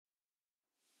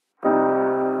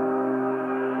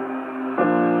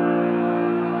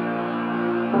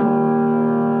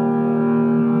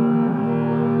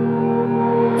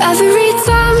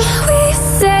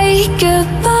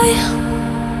goodbye.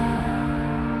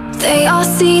 They all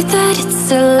see that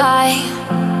it's a lie,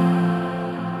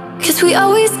 'cause we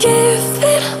always give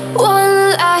it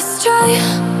one last try.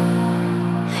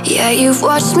 Yeah, you've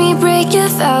watched me break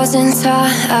 1,000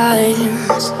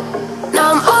 times.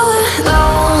 Now I'm all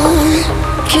alone,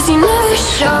 'cause you never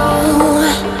show.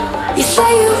 You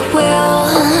say you will,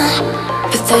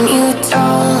 but then you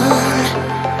don't.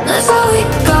 That's how it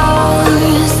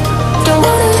goes. Don't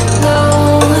wanna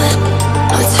know.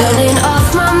 I'm turning off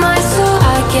my mind so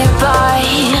I get by.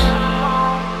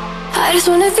 I just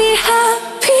wanna be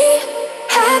happy,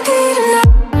 happy tonight.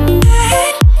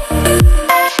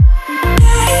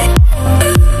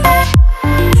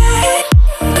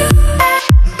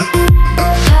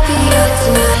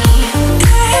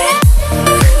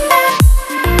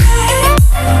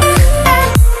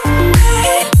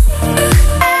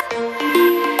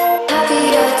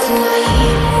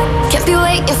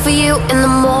 In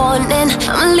the morning,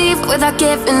 I'ma leave without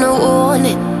giving a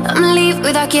warning. I'ma leave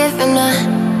without giving a.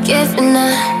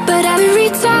 But every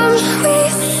time we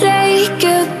say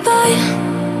goodbye,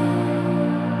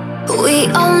 we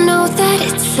all know that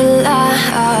it's a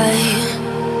lie.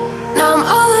 Now I'm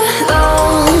all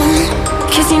alone,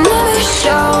 'cause you never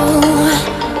show.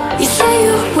 You say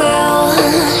you will,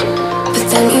 but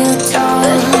then you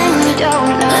don't.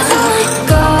 That's how it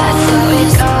goes.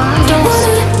 Don't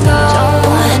wanna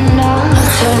know.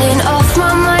 Turning off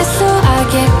my mind so I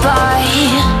get by.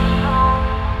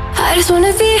 I just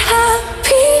wanna be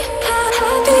happy,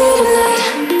 happy tonight.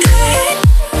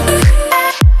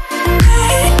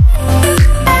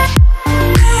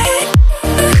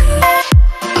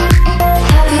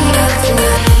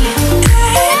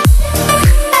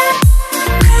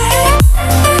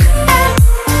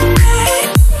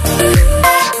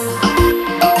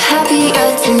 Happier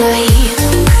tonight.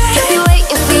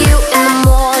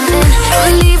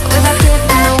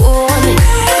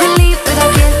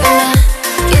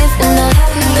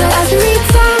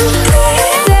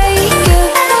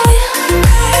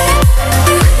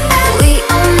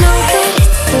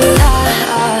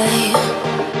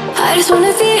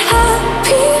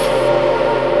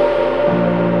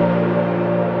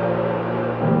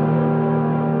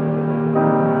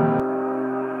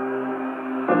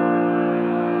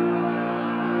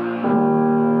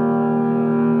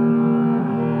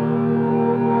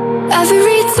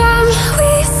 Every time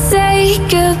we say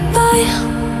goodbye,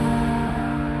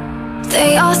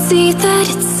 they all see that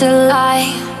it's a lie,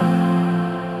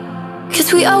 'cause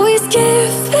we always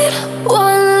give it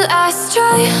one last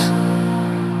try.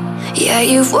 Yeah,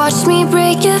 you've watched me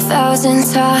break 1,000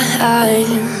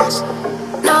 times.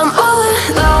 Now I'm all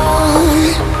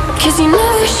alone, 'cause you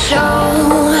never show.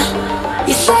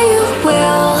 You say you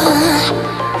will,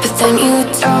 but then you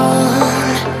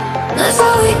don't. That's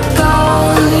how it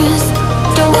goes.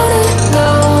 Don't wanna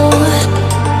know.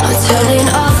 I'm turning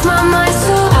off my mind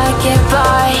so I get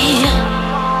by.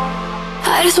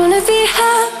 I just wanna be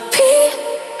happy,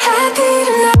 happy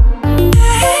tonight.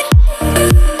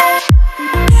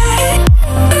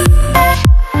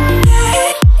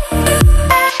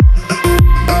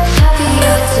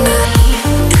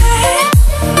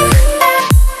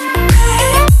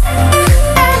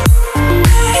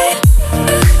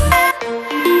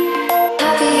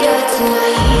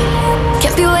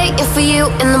 For you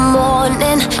in the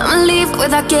morning, I'ma leave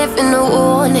without giving a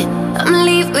warning. I'ma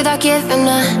leave without giving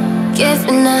a.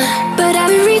 But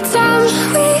every time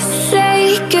we say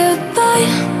goodbye,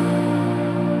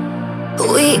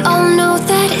 we all know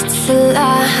that it's a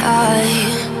lie.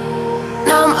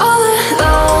 Now I'm all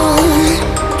alone,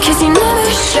 'cause you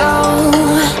never show.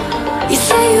 You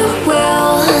say you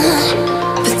will,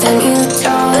 but then you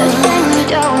don't.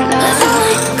 That's how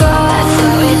it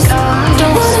goes.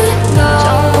 Don't wanna know.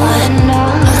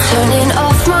 Turning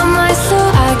off my mind so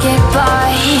I get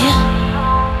by.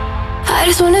 I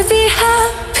just wanna be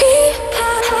happy,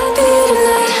 happy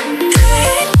tonight.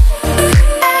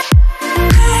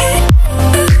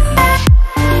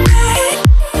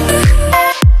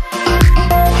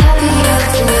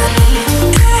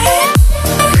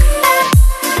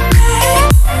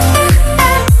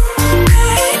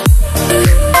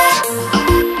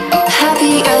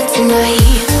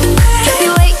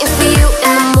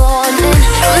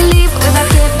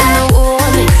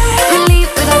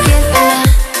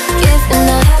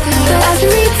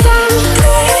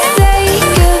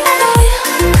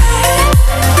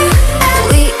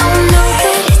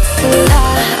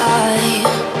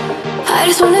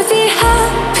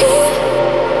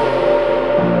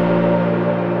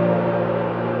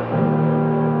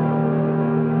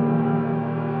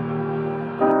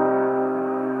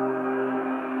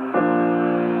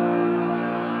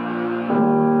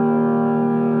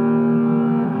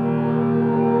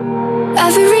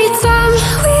 every time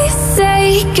we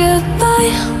say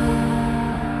goodbye,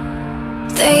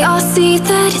 they all see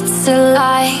that it's a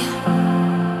lie.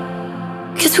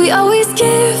 'Cause we always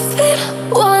give it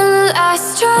one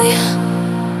last try.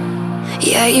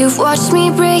 Yeah, you've watched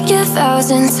me break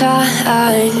 1,000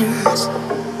 times.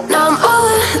 Now I'm all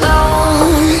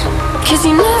alone, 'cause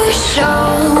you never show.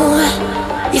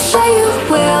 You say you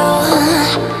will,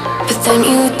 but then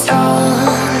you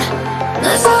don't.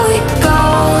 That's how it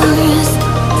goes,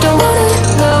 don't wanna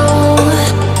know.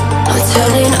 I'm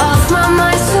turning off my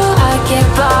mind so I get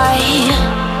by.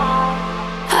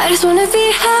 I just wanna be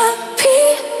happy,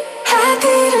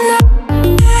 happy tonight.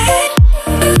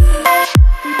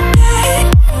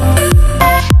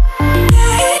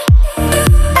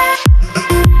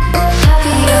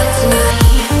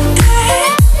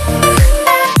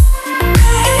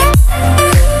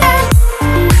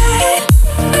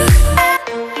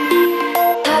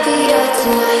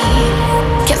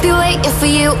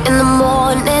 For you in the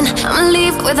morning, I'ma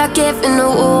leave without giving a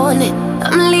warning.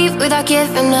 I'ma leave without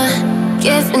giving a.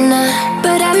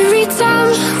 But every time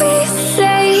we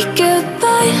say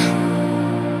goodbye,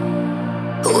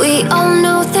 we all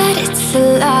know that it's a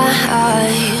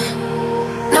lie.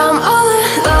 Now I'm all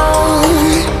alone,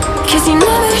 'cause you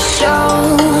never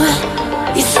show.